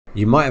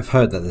You might have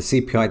heard that the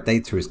CPI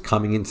data is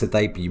coming in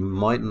today, but you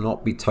might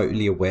not be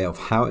totally aware of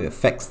how it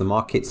affects the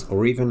markets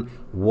or even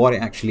what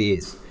it actually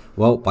is.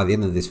 Well, by the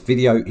end of this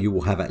video, you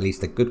will have at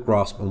least a good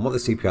grasp on what the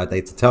CPI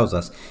data tells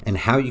us and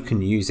how you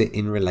can use it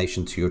in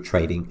relation to your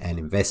trading and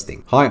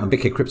investing. Hi, I'm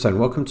Big Crypto and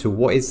welcome to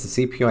what is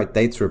the CPI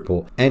Data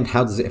Report and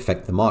how does it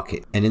affect the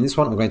market. And in this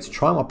one, I'm going to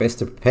try my best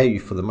to prepare you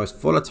for the most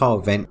volatile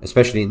event,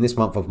 especially in this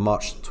month of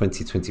March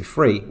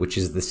 2023, which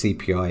is the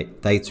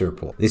CPI Data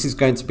Report. This is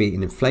going to be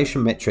an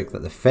inflation metric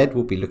that the Fed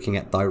will be looking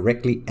at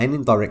directly and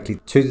indirectly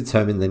to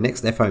determine the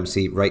next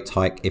FOMC rate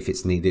hike if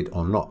it's needed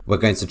or not. We're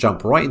going to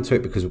jump right into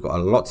it because we've got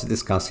a lot to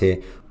discuss here.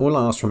 All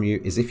I ask from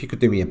you is if you could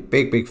do me a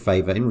big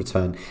favor in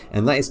return,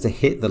 and that is to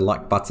hit the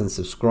like button,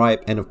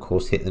 subscribe, and of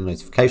course hit the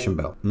notification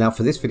bell. Now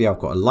for this video, I've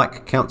got a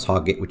like count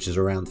target which is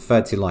around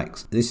 30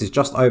 likes. This is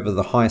just over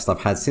the highest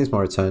I've had since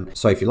my return,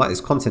 so if you like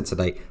this content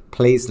today,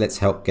 please let's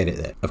help get it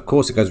there. Of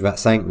course, it goes without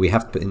saying we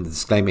have to put in the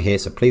disclaimer here,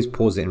 so please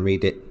pause it and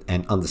read it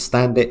and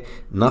understand it.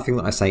 Nothing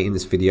that I say in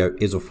this video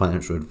is of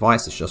financial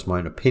advice, it's just my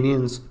own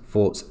opinions,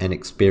 thoughts and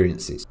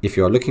experiences. If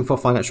you are looking for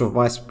financial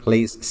advice,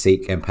 please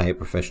seek and pay a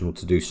professional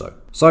to do so.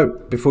 So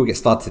before we get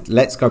started,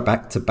 let's go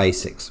back to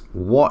basics.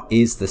 What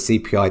is the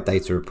CPI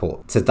data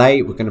report?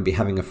 Today, we're going to be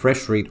having a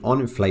fresh read on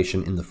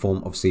inflation in the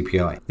form of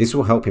CPI. This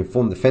will help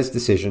inform the Fed's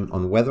decision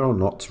on whether or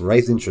not to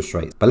raise interest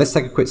rates. But let's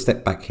take a quick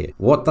step back here.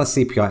 What does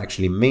CPI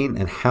actually mean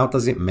and how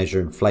does it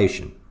measure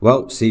inflation?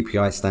 Well,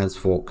 CPI stands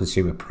for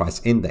Consumer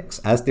Price Index,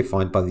 as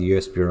defined by the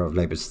US Bureau of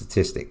Labor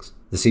Statistics.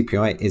 The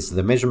CPI is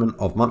the measurement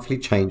of monthly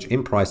change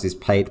in prices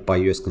paid by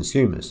US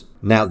consumers.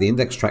 Now, the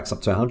index tracks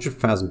up to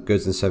 100,000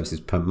 goods and services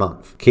per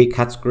month. Key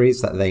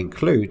categories that they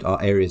include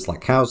are areas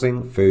like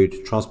housing,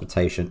 food,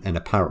 transportation, and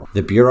apparel.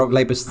 The Bureau of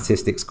Labor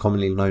Statistics,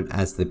 commonly known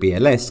as the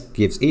BLS,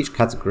 gives each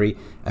category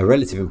a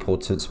relative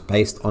importance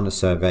based on a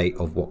survey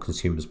of what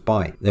consumers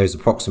buy. There is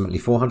approximately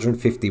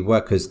 450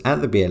 workers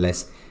at the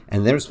BLS,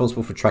 and they're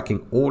responsible for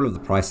tracking all of the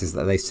prices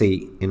that they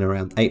see in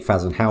around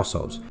 8,000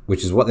 households,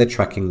 which is what they're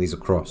tracking these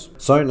across.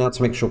 So now,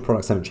 to make sure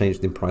products haven't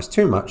changed in price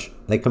too much,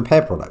 they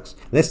compare products.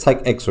 Let's take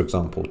eggs for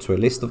example, to a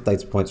list of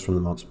data points from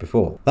the months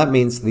before. That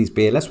means these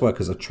BLS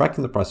workers are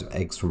tracking the price of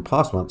eggs from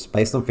past months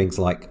based on things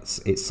like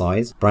its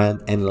size,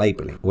 brand and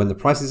labeling. When the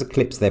prices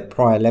eclipse their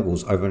prior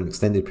levels over an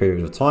extended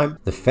period of time,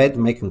 the Fed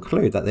may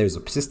conclude that there is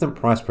a persistent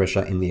price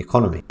pressure in the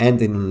economy.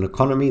 And in an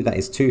economy that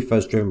is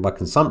 2/3 driven by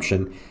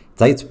consumption,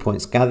 data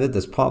points gathered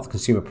as part of the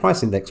Consumer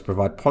Price Index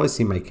provide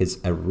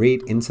policymakers a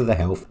read into the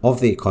health of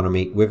the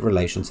economy with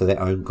relation to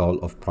their own goal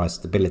of price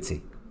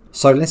stability.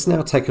 So let's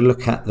now take a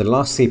look at the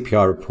last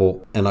CPI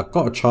report, and I've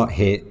got a chart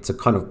here to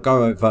kind of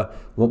go over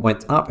what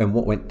went up and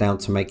what went down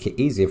to make it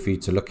easier for you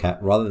to look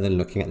at rather than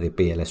looking at the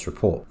BLS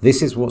report.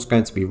 This is what's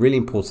going to be really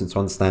important to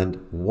understand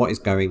what is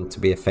going to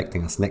be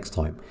affecting us next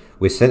time.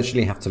 We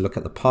essentially have to look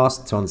at the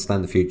past to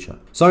understand the future.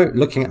 So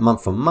looking at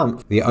month on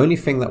month, the only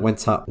thing that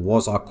went up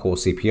was our core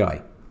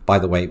CPI. By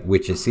the way,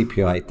 which is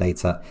CPI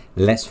data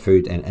less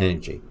food and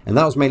energy. And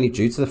that was mainly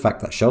due to the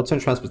fact that shelter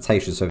and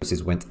transportation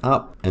services went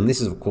up. And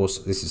this is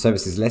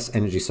services less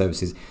energy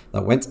services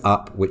that went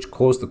up, which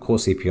caused the core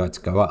CPI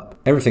to go up.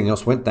 Everything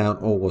else went down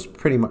or was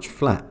pretty much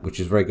flat, which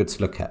is very good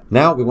to look at.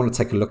 Now we want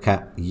to take a look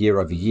at year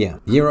over year.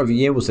 Year over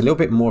year was a little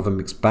bit more of a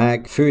mixed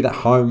bag. Food at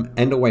home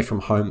and away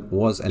from home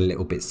was a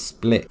little bit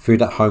split.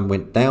 Food at home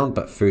went down,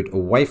 but food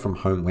away from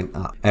home went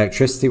up.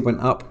 Electricity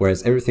went up,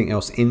 whereas everything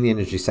else in the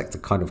energy sector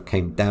kind of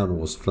came down or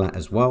was flat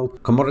as well.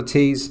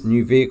 Commodities,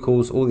 new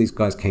vehicles, all these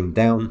guys came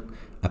down.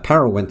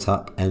 Apparel went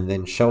up, and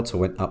then shelter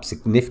went up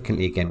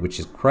significantly again, which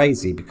is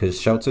crazy because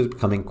shelter is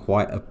becoming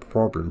quite a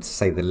problem to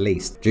say the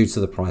least due to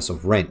the price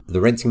of rent.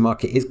 The renting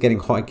market is getting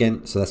hot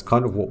again, so that's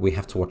kind of what we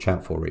have to watch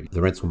out for, really,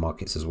 the rental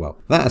markets as well.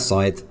 That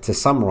aside, to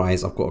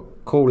summarize, I've got a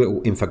cool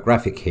little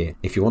infographic here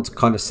if you want to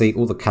kind of see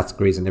all the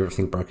categories and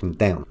everything broken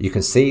down. You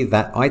can see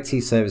that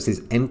IT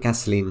services and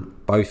gasoline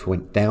both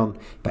went down,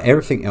 but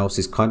everything else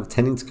is kind of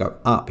tending to go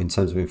up in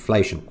terms of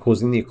inflation,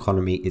 causing the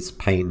economy its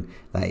pain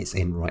that it's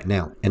in right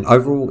now. And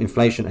overall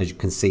inflation, as you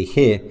can see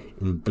here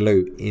in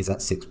blue, is at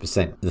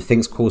 6%. The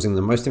things causing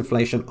the most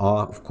inflation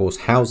are, of course,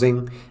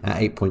 housing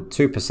at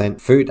 8.2%,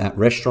 food at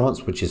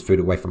restaurants, which is food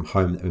away from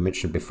home that we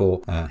mentioned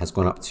before, has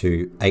gone up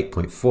to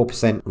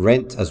 8.4%.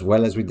 Rent, as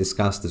well as we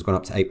discussed, has gone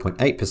up to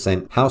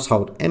 8.8%.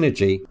 Household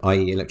energy,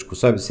 i.e. electrical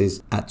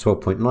services, at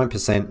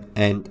 12.9%,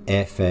 and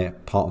airfare,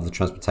 part of the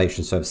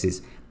transportation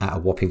services, at a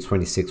whopping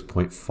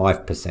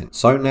 26.5%.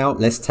 So now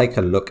let's take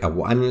a look at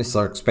what analysts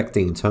are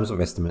expecting in terms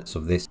of estimates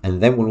of this, and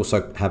then we'll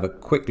also have a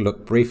quick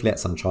look briefly at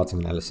some charting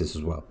analysis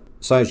as well.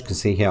 So as you can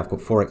see here, I've got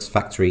Forex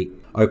Factory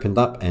opened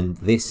up, and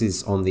this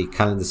is on the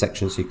calendar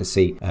section, so you can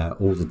see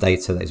all the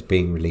data that is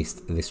being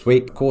released this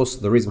week. Of course,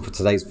 the reason for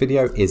today's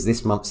video is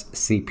this month's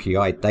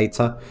CPI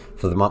data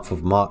for the month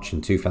of March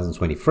in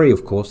 2023,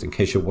 of course, in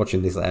case you're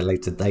watching this at a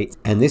later date.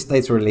 And this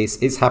data release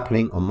is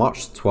happening on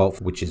March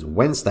 12th, which is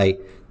Wednesday,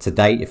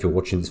 today, if you're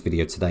watching this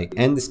video today.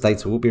 And this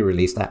data will be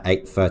released at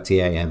 8:30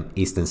 a.m.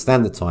 Eastern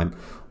Standard Time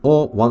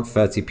or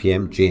 1:30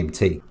 p.m.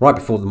 GMT, right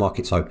before the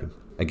markets open.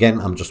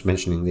 Again, I'm just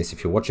mentioning this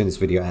if you're watching this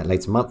video at a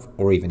later month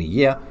or even a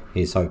year,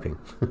 here's hoping.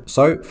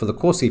 So for the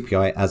core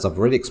CPI, as I've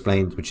already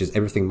explained, which is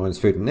everything minus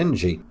food and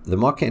energy, the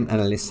market and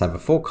analysts have a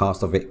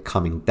forecast of it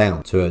coming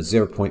down to a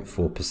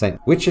 0.4%,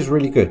 which is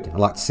really good. I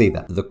like to see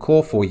that. The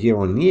core for year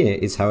on year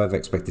is however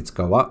expected to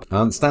go up. I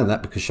understand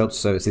that because shelter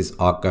services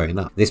are going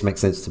up. This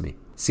makes sense to me.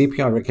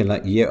 CPI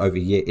regular year over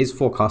year is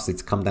forecasted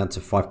to come down to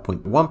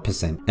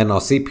 5.1%, and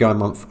our CPI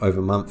month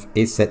over month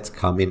is set to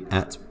come in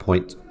at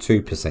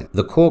 0.2%.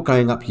 The core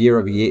going up year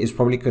over year is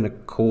probably going to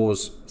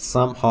cause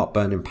some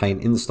heartburn and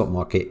pain in the stock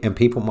market, and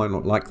people might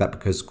not like that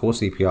because core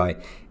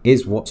CPI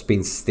is what's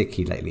been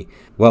sticky lately.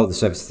 Well, the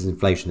services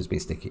inflation has been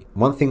sticky.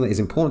 One thing that is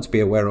important to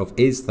be aware of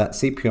is that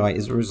CPI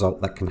is a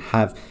result that can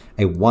have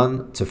a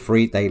 1 to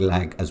 3 day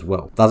lag as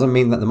well. Doesn't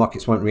mean that the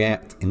markets won't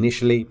react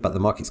initially, but the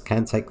markets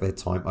can take their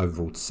time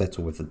overall to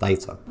settle with the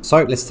data.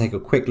 So let's take a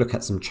quick look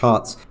at some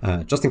charts,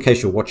 just in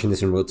case you're watching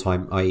this in real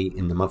time, i.e.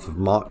 in the month of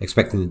March,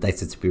 expecting the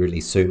data to be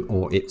released soon,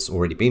 or it's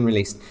already been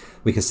released.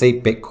 We can see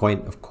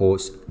Bitcoin, of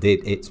course,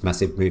 did its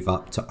massive move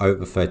up to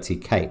over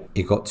 30k.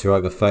 It got to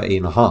over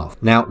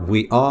 30.5. Now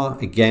we are,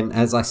 again,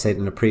 as I said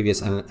in a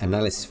previous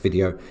analysis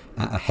video,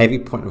 at a heavy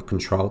point of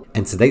control,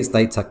 and today's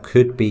data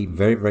could be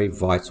very, very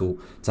vital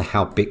to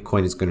how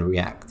Bitcoin is going to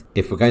react.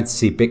 If we're going to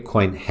see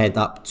Bitcoin head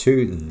up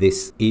to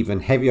this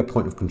even heavier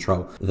point of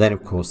control, then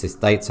of course this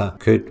data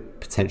could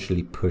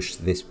potentially push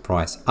this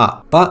price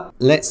up. But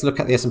let's look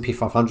at the S&P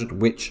 500,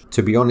 which,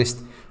 to be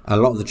honest, a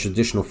lot of the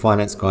traditional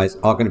finance guys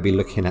are going to be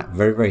looking at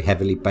very, very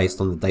heavily based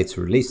on the data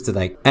released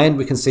today. And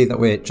we can see that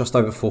we're just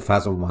over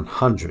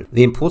 4,100.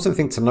 The important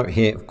thing to note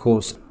here, of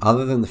course,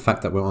 other than the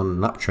fact that we're on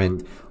an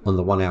uptrend on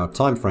the 1 hour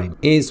time frame,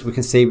 is we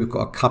can see we've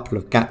got a couple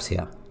of gaps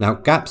here. Now,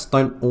 gaps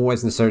don't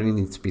always necessarily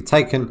need to be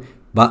taken,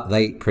 but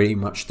they pretty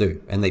much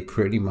do. And they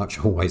pretty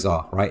much always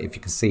are, right? If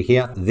you can see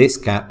here, this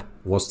gap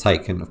was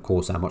taken, of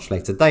course, at a much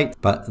later date,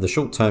 but the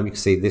short term, you can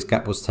see this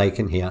gap was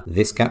taken here,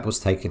 this gap was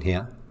taken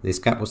here, this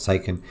gap was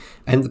taken,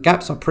 and the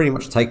gaps are pretty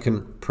much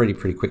taken pretty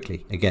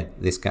quickly. Again,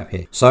 this gap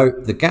here. So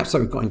the gaps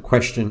that we've got in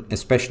question,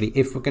 especially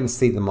if we're going to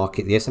see the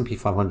market, the S&P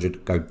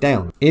 500 go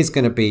down, is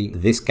going to be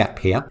this gap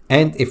here.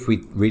 And if we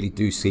really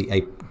do see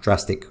a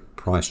drastic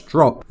price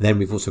drop, then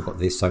we've also got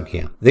this zone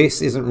here.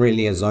 This isn't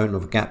really a zone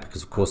of a gap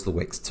because of course the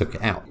wicks took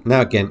it out.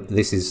 Now again,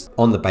 this is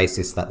on the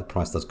basis that the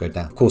price does go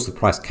down. Of course the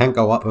price can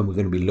go up, and we're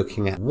going to be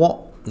looking at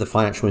what the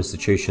financial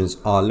institutions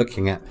are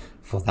looking at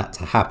for that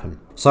to happen.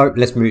 So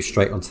let's move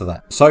straight onto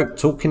that. So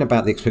talking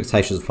about the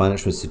expectations of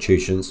financial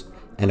institutions,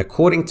 and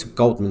according to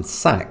Goldman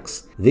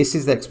Sachs, this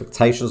is the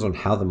expectations on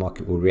how the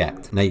market will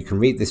react. Now you can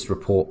read this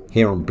report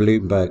here on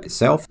Bloomberg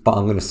itself, but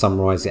I'm going to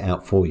summarize it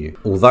out for you.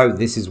 Although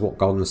this is what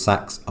Goldman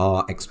Sachs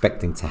are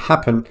expecting to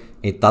happen,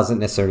 it doesn't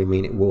necessarily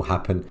mean it will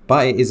happen,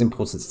 but it is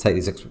important to take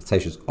these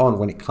expectations on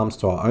when it comes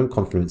to our own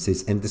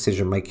confluences and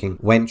decision making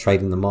when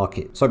trading the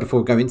market. So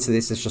before we go into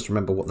this, let's just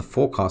remember what the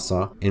forecasts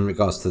are in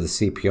regards to the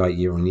CPI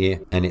year on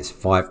year, and it's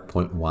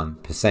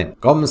 5.1%.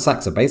 Goldman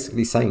Sachs are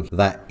basically saying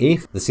that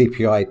if the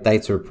CPI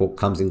data report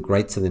comes in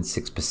greater than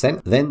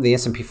 6%, then the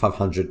S&P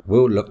 500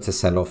 will look to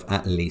sell off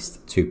at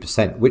least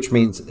 2%, which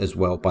means as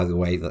well, by the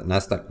way, that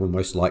Nasdaq will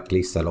most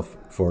likely sell off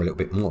for a little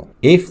bit more.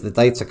 If the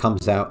data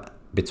comes out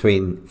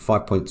between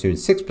 5.2 and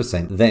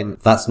 6%, then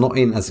that's not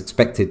in as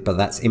expected, but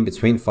that's in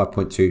between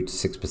 5.2 to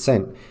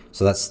 6%.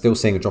 So that's still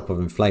seeing a drop of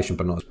inflation,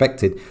 but not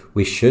expected.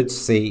 We should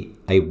see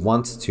a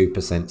 1 to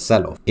 2%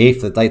 sell-off.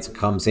 If the data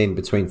comes in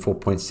between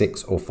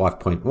 4.6 or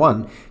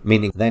 5.1,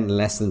 meaning then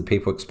less than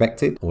people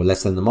expected or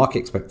less than the market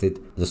expected,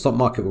 the stock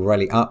market will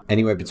rally up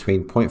anywhere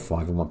between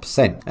 0.5 and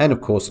 1%. And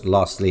of course,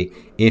 lastly,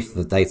 if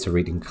the data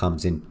reading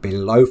comes in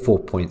below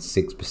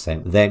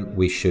 4.6%, then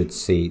we should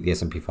see the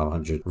S&P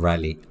 500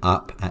 rally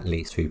up at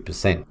least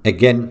 2%.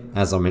 Again,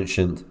 as I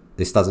mentioned,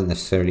 this doesn't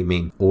necessarily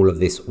mean all of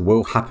this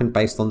will happen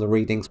based on the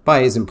readings,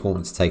 but it is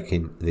important to take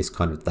in this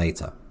kind of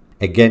data.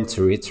 Again,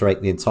 to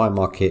reiterate, the entire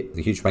market,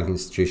 the huge banking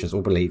institutions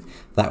all believe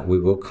that we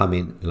will come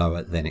in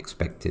lower than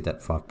expected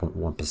at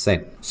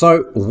 5.1%.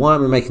 So why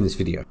am I making this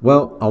video?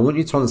 Well, I want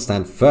you to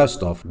understand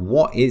first off,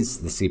 what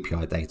is the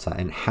CPI data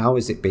and how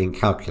is it being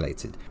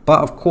calculated? But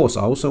of course,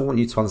 I also want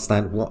you to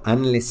understand what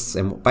analysts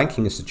and what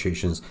banking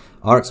institutions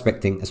are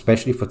expecting,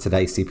 especially for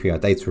today's CPI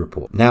data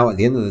report. Now, at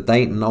the end of the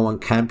day, no one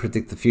can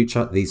predict the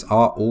future. These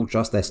are all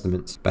just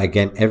estimates. But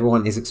again,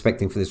 everyone is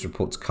expecting for this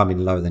report to come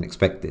in lower than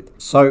expected.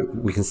 So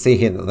we can see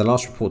here that the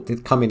last report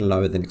did come in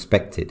lower than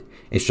expected.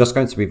 It's just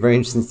going to be very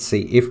interesting to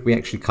see if we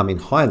actually come in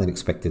higher than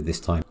expected this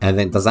time. And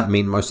then does that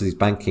mean most of these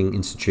banking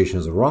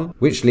institutions are wrong?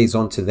 Which leads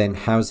on to then,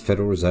 how is the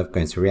Federal Reserve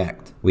going to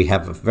react? We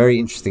have a very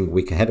interesting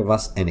week ahead of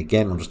us. And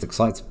again, I'm just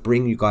excited to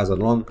bring you guys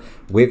along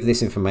with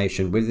this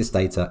information, with this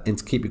data, and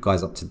to keep you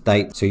guys up to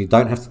date so you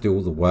don't have to do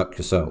all the work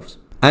yourselves.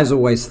 As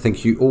always,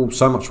 thank you all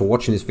so much for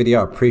watching this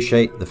video. I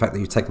appreciate the fact that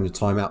you've taken the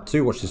time out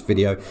to watch this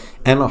video,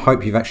 and I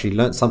hope you've actually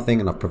learned something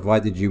and I've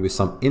provided you with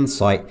some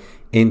insight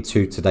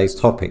into today's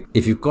topic.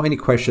 If you've got any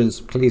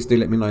questions, please do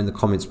let me know in the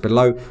comments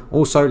below.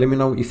 Also, let me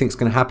know what you think is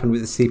going to happen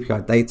with the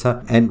CPI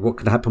data and what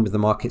could happen with the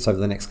markets over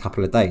the next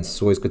couple of days.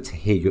 It's always good to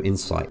hear your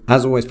insight.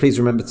 As always, please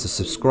remember to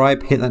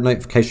subscribe, hit that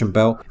notification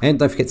bell, and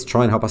don't forget to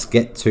try and help us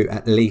get to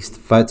at least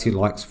 30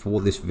 likes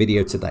for this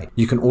video today.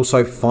 You can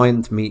also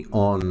find me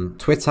on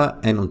Twitter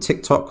and on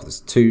TikTok.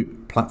 There's two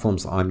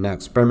platforms that I'm now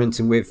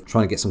experimenting with,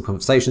 trying to get some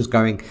conversations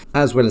going,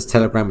 as well as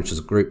Telegram, which is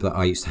a group that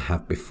I used to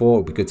have before.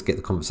 It'd be good to get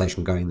the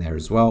conversation going there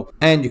as well.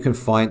 And you can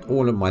find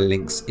all of my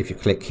links if you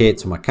click here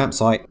to my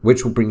campsite,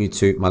 which will bring you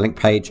to my link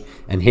page.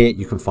 And here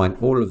you can find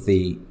all of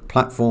the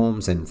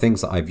platforms and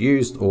things that I've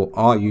used or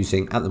are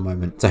using at the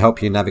moment to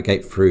help you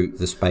navigate through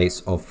the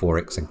space of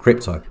Forex and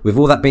crypto. With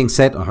all that being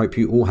said, I hope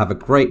you all have a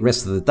great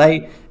rest of the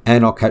day,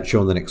 and I'll catch you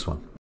on the next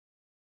one.